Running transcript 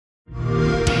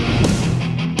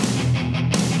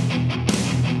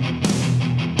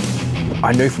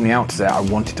I knew from the outset I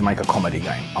wanted to make a comedy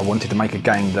game. I wanted to make a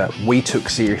game that we took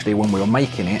seriously when we were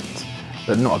making it,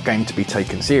 but not a game to be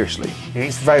taken seriously.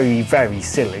 It's very, very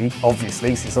silly,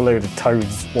 obviously, since a load of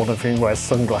toads, one of whom wears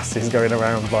sunglasses going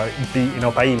around like beating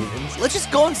up aliens. Let's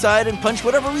just go inside and punch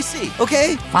whatever we see,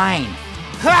 okay? Fine.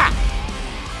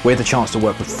 Ha! We had the chance to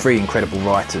work with 3 incredible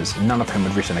writers, none of whom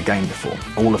had written a game before.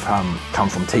 All of whom come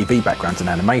from TV backgrounds and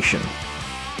animation.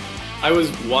 I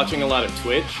was watching a lot of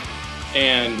Twitch,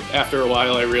 and after a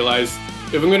while I realized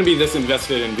if I'm going to be this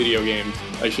invested in video games,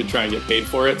 I should try and get paid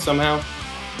for it somehow.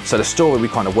 So the story we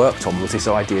kind of worked on was this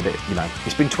idea that, you know,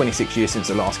 it's been 26 years since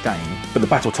the last game, but the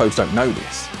Battletoads don't know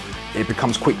this. It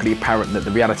becomes quickly apparent that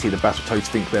the reality the Battletoads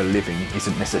think they're living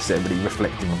isn't necessarily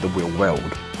reflecting of the real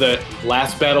world. The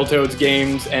last Battletoads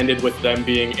games ended with them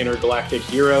being intergalactic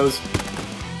heroes.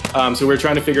 So we're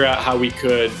trying to figure out how we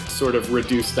could sort of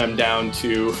reduce them down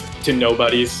to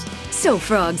nobodies. So,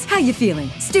 frogs, how you feeling?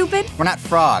 Stupid? We're not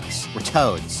frogs, we're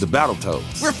toads. The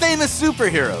Battletoads. We're famous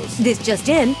superheroes. This just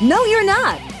in. No, you're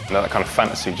not. That kind of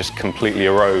fantasy just completely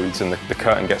erodes and the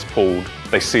curtain gets pulled.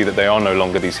 They see that they are no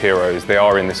longer these heroes. They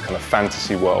are in this kind of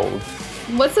fantasy world.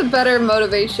 What's a better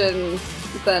motivation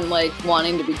than like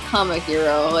wanting to become a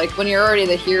hero? Like when you're already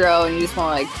the hero and you just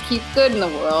want to like keep good in the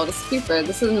world. It's stupid.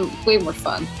 This is way more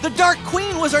fun. The Dark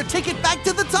Queen was our ticket back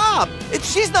to the top. If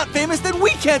she's not famous, then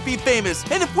we can't be famous.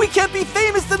 And if we can't be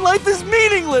famous, then life is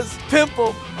meaningless.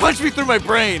 Pimple, punch me through my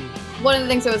brain. One of the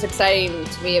things that was exciting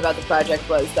to me about the project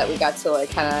was that we got to like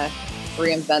kind of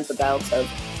reinvent the Battletoads.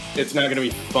 It's not going to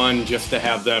be fun just to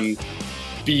have them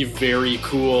be very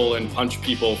cool and punch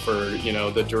people for, you know,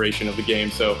 the duration of the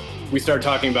game. So we started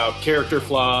talking about character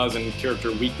flaws and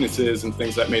character weaknesses and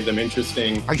things that made them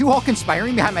interesting. Are you all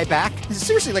conspiring behind my back?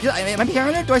 Seriously, like, am I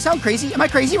paranoid? Do I sound crazy? Am I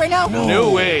crazy right now?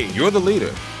 No way. You're the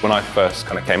leader. When I first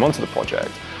kind of came onto the project,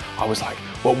 I was like,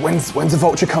 well, when's the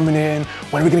Vulture coming in?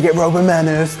 When are we going to get Robo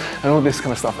Menace? And all this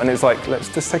kind of stuff. And it's like, let's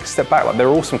just take a step back. Like, they're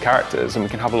awesome characters and we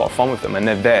can have a lot of fun with them. And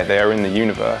they're there, they are in the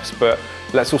universe. But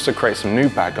let's also create some new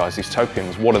bad guys, these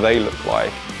Topians. What do they look like?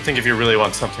 I think if you really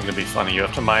want something to be funny, you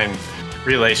have to mind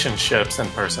relationships and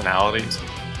personalities.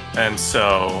 And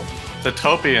so the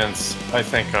Topians, I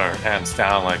think, are hands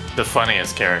down like the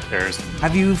funniest characters.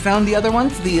 Have you found the other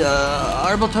ones? The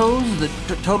Arbaltoes? The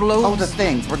Totalos? Oh, the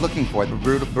things we're looking for. The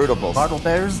Brutables. Bartle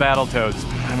Bears? Battletoads.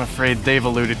 I'm afraid they've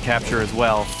eluded capture as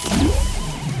well.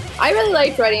 I really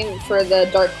liked writing for the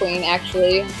Dark Queen,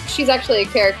 actually. She's actually a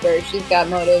character. She's got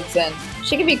motives and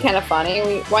she can be kind of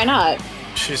funny. Why not?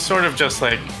 She's sort of just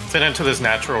like fit into this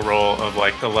natural role of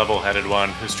like the level-headed one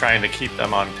who's trying to keep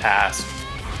them on task.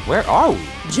 Where are we?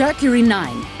 Mercury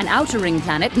 9, an outer ring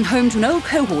planet and home to an old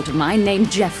cohort of mine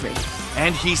named Jeffrey.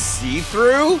 And he's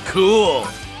see-through? Cool.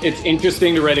 It's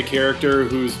interesting to write a character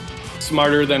who's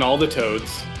smarter than all the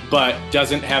Toads, but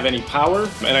doesn't have any power.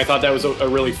 And I thought that was a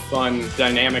really fun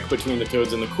dynamic between the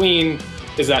Toads and the Queen,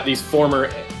 is that these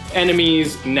former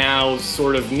enemies now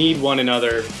sort of need one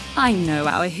another. I know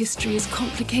our history is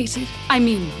complicated. I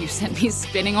mean, you sent me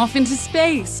spinning off into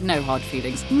space. No hard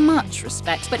feelings, much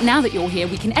respect. But now that you're here,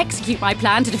 we can execute my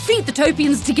plan to defeat the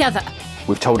Topians together.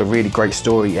 We've told a really great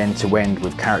story end to end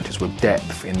with characters with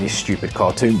depth in this stupid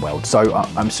cartoon world, so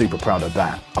I'm super proud of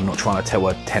that. I'm not trying to tell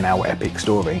a 10-hour epic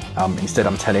story. Instead,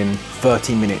 I'm telling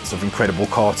 30 minutes of incredible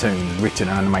cartoons written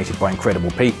and animated by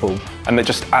incredible people. And it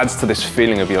just adds to this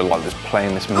feeling of you're like just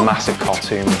playing this massive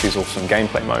cartoon with these awesome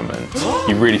gameplay moments.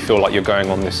 You really feel like you're going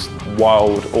on this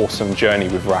wild, awesome journey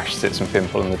with Rash, Sitz and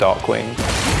Pimple and the Dark Queen.